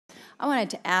I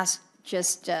wanted to ask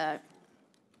just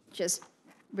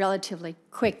relatively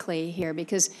quickly here,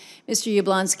 because Mr.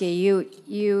 Yablonsky,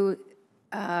 you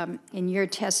in your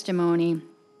testimony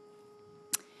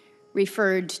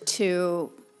referred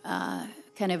to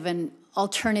kind of an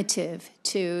alternative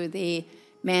to the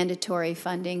mandatory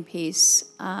funding piece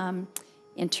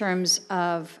in terms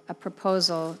of a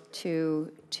proposal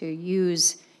to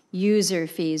use user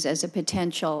fees as a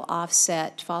potential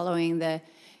offset following the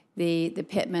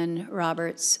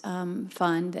Pittman-Roberts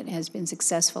fund that has been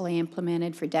successfully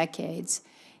implemented for decades.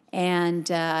 And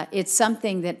it's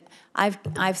something that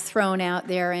I've thrown out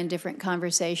there in different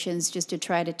conversations just to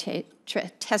try to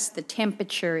test the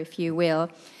temperature, if you will.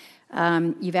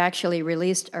 You've actually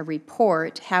released a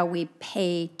report, How We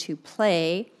Pay to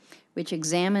Play, which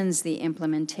examines the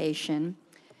implementation.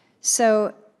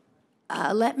 So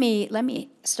let me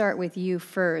start with you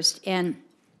first and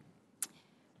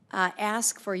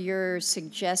ask for your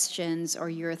suggestions or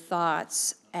your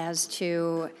thoughts as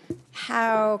to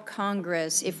how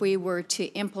Congress, if we were to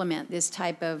implement this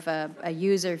type of a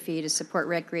user fee to support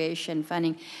recreation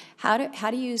funding, how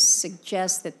do you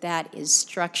suggest that is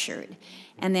structured?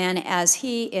 And then as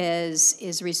he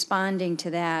is responding to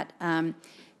that,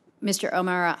 Mr.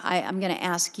 O'Mara, I'm going to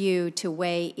ask you to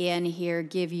weigh in here,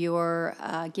 give your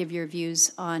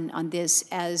views on this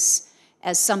as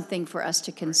something for us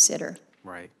to consider.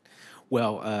 Right.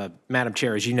 Well, Madam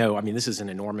Chair, as you know, I mean, this is an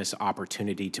enormous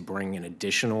opportunity to bring an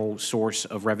additional source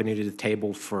of revenue to the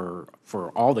table for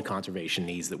all the conservation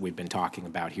needs that we've been talking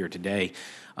about here today.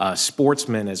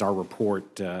 Sportsmen, as our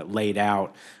report laid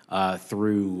out,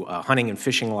 through hunting and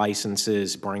fishing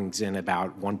licenses, brings in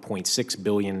about $1.6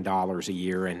 billion a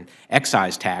year, and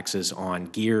excise taxes on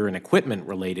gear and equipment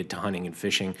related to hunting and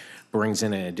fishing brings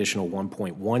in an additional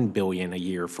 $1.1 billion a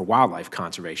year for wildlife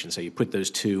conservation. So you put those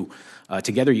two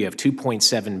together, you have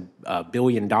 $2.7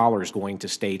 billion going to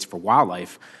states for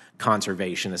wildlife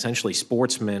conservation. Essentially,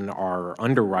 sportsmen are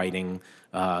underwriting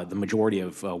the majority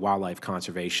of wildlife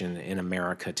conservation in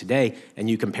America today, and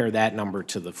you compare that number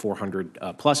to the 400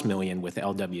 plus million with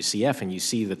LWCF, and you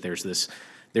see that there's this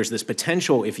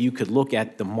potential. If you could look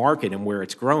at the market and where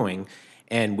it's growing,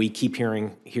 and we keep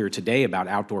hearing here today about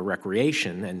outdoor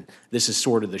recreation, and this is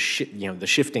sort of the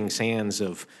shifting sands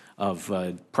of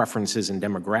preferences and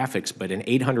demographics, but an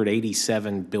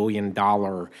 $887 billion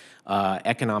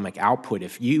economic output.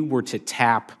 If you were to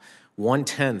tap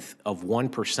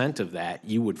 0.1% of that,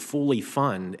 you would fully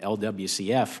fund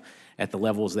LWCF at the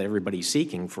levels that everybody's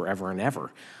seeking forever and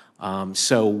ever.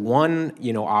 So one,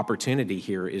 opportunity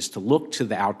here is to look to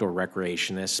the outdoor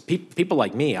recreationists. People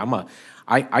like me,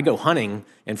 I go hunting,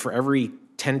 and for every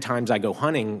 10 times I go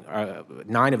hunting,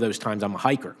 9 of those times I'm a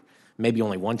hiker. Maybe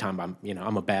only one time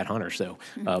I'm a bad hunter, so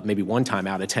maybe one time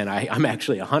out of 10 I'm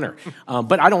actually a hunter.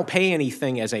 But I don't pay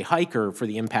anything as a hiker for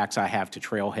the impacts I have to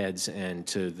trailheads and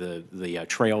to the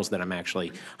trails that I'm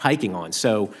actually hiking on.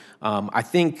 So I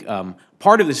think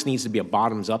part of this needs to be a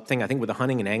bottoms-up thing. I think with the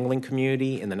hunting and angling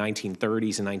community in the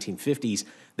 1930s and 1950s,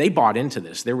 they bought into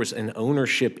this. There was an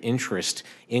ownership interest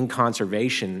in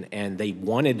conservation, and they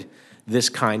wanted this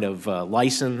kind of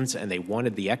license, and they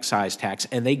wanted the excise tax,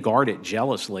 and they guard it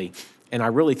jealously. And I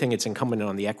really think it's incumbent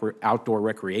on the outdoor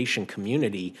recreation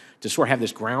community to sort of have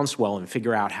this groundswell and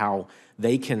figure out how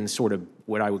they can sort of,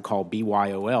 what I would call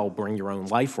BYOL, bring your own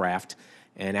life raft,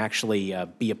 and actually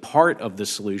be a part of the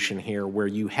solution here where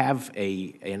you have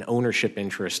an ownership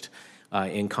interest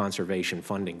in conservation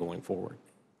funding going forward.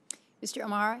 Mr.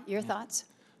 O'Mara, your thoughts?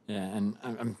 Yeah, and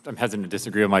I'm hesitant to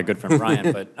disagree with my good friend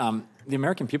Brian, but the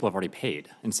American people have already paid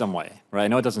in some way, right? I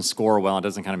know it doesn't score well, it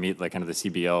doesn't kind of meet like kind of the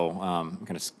CBO,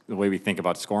 kind of the way we think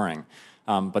about scoring.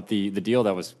 But the deal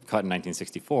that was cut in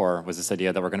 1964 was this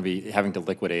idea that we're going to be having to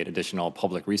liquidate additional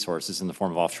public resources in the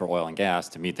form of offshore oil and gas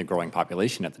to meet the growing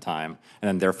population at the time, and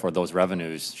then therefore those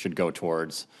revenues should go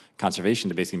towards conservation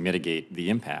to basically mitigate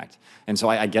the impact. And so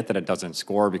I get that it doesn't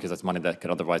score because that's money that could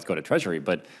otherwise go to Treasury,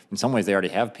 but in some ways they already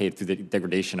have paid through the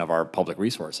degradation of our public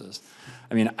resources.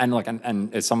 I mean,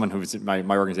 and as someone who's, my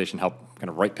organization helped kind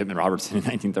of write Pittman-Roberts in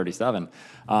 1937,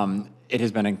 it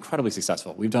has been incredibly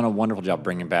successful. We've done a wonderful job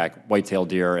bringing back white-tailed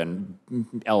deer and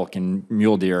elk and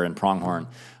mule deer and pronghorn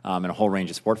and a whole range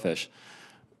of sport fish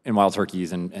and wild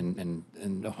turkeys and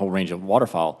a whole range of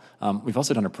waterfowl. We've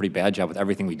also done a pretty bad job with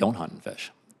everything we don't hunt and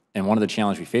fish. And one of the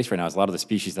challenges we face right now is a lot of the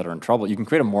species that are in trouble, you can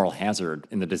create a moral hazard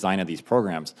in the design of these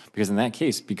programs, because in that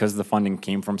case, because the funding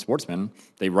came from sportsmen,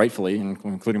 they rightfully,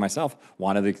 including myself,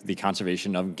 wanted the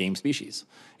conservation of game species.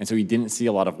 And so we didn't see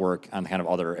a lot of work on kind of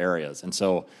other areas. And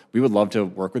so we would love to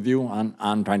work with you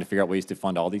on trying to figure out ways to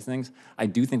fund all these things. I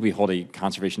do think we hold a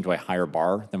conservation to a higher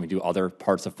bar than we do other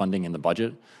parts of funding in the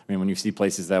budget. I mean, when you see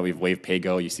places that we've waived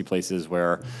pay-go, you see places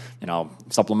where,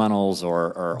 supplementals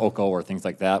or OCO or things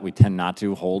like that, we tend not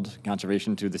to hold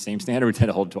conservation to the same standard. We tend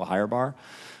to hold it to a higher bar.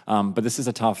 But this is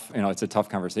a tough, it's a tough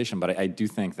conversation. But I do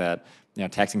think that,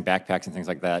 taxing backpacks and things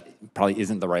like that probably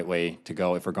isn't the right way to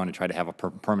go if we're going to try to have a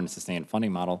permanent sustained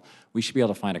funding model. We should be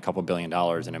able to find a couple $1 billion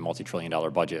in a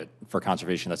multi-trillion-dollar budget for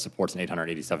conservation that supports an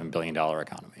 $887 billion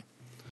economy.